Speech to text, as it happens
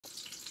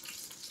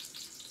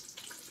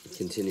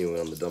continuing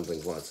on the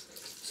dumpling plots.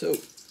 So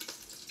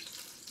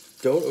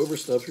don't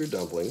overstuff your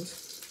dumplings.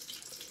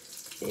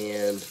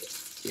 And,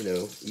 you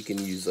know, you can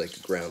use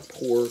like ground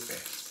pork.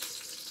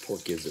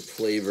 Pork gives it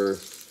flavor.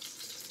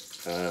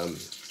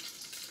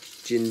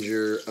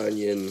 Ginger,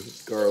 onion,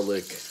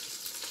 garlic.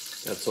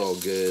 That's all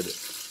good.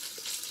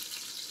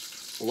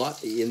 A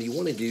lot, and you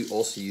want to do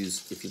also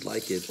use, if you'd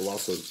like it,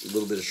 also a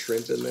little bit of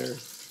shrimp in there,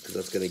 because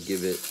that's going to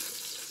give it,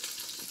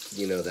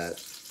 you know,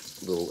 that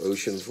little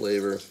ocean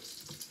flavor.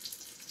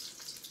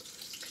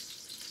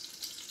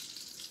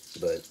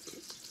 But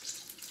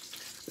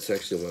this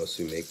actually wants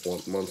me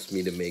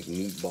to make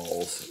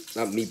meatballs,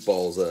 not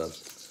meatballs,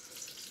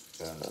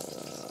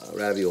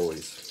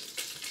 raviolis.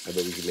 I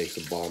bet we can make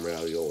some bomb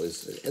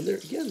raviolis, and there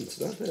again, it's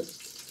not that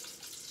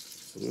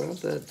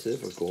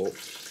difficult.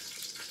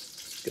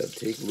 Got to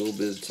take a little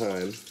bit of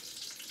time,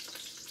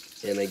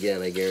 and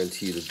again, I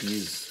guarantee you that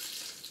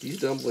these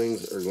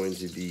dumplings are going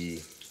to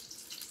be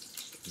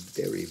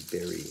very,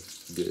 very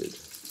good.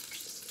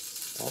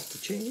 Off the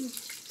chain.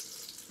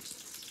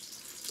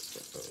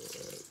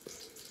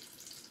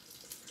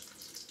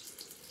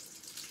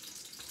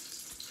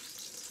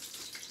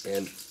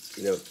 And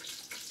you know,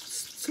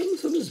 some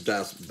of this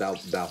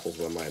baffles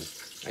my mind.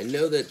 I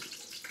know that,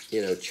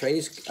 you know,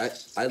 Chinese.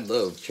 I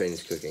love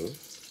Chinese cooking.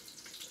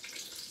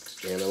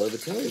 And I love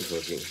Italian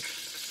cooking,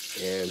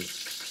 and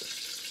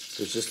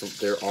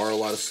there are a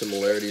lot of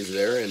similarities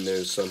there, and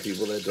there's some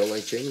people that don't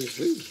like Chinese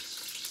food,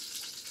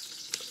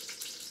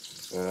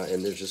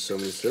 and there's just so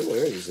many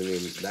similarities. I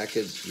mean, that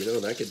could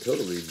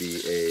totally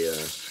be a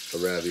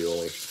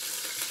ravioli.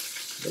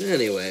 But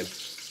anyway,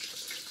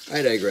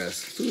 I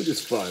digress. Food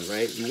is fun,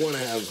 right? You want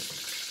to have,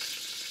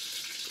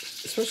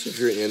 especially if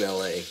you're in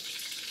LA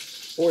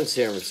or in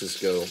San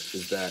Francisco,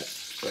 is that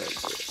a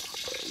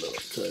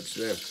little touch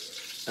there.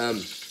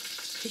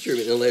 If you're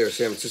in LA or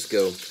San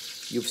Francisco,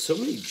 you have so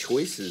many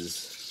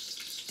choices,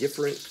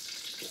 different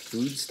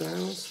food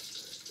styles.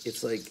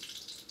 It's like,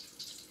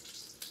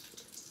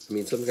 I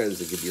mean, sometimes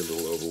it could be a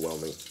little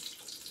overwhelming.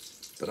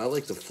 But I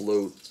like to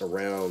float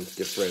around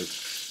different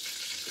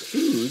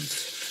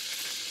foods.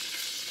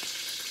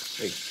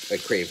 I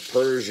crave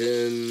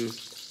Persian,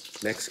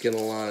 Mexican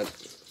a lot,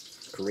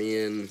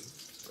 Korean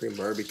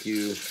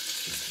barbecue.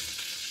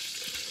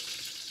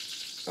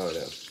 I don't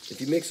know. If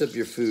you mix up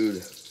your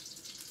food,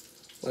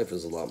 life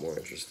is a lot more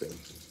interesting.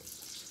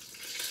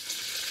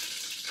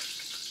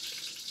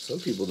 Some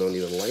people don't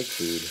even like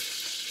food.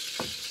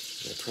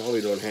 I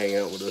probably don't hang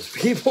out with those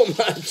people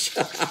much.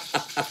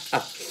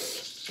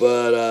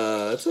 But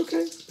it's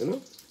okay, you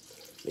know.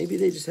 Maybe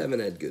they just haven't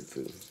had good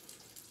food.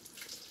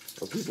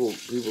 Or people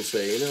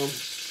say, you know, I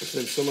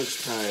spend so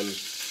much time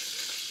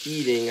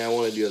eating, I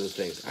want to do other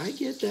things. I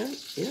get that,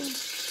 yeah.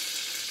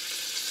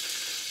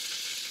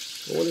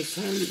 But when it's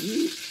time to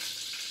eat,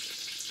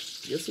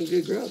 get some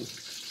good grub.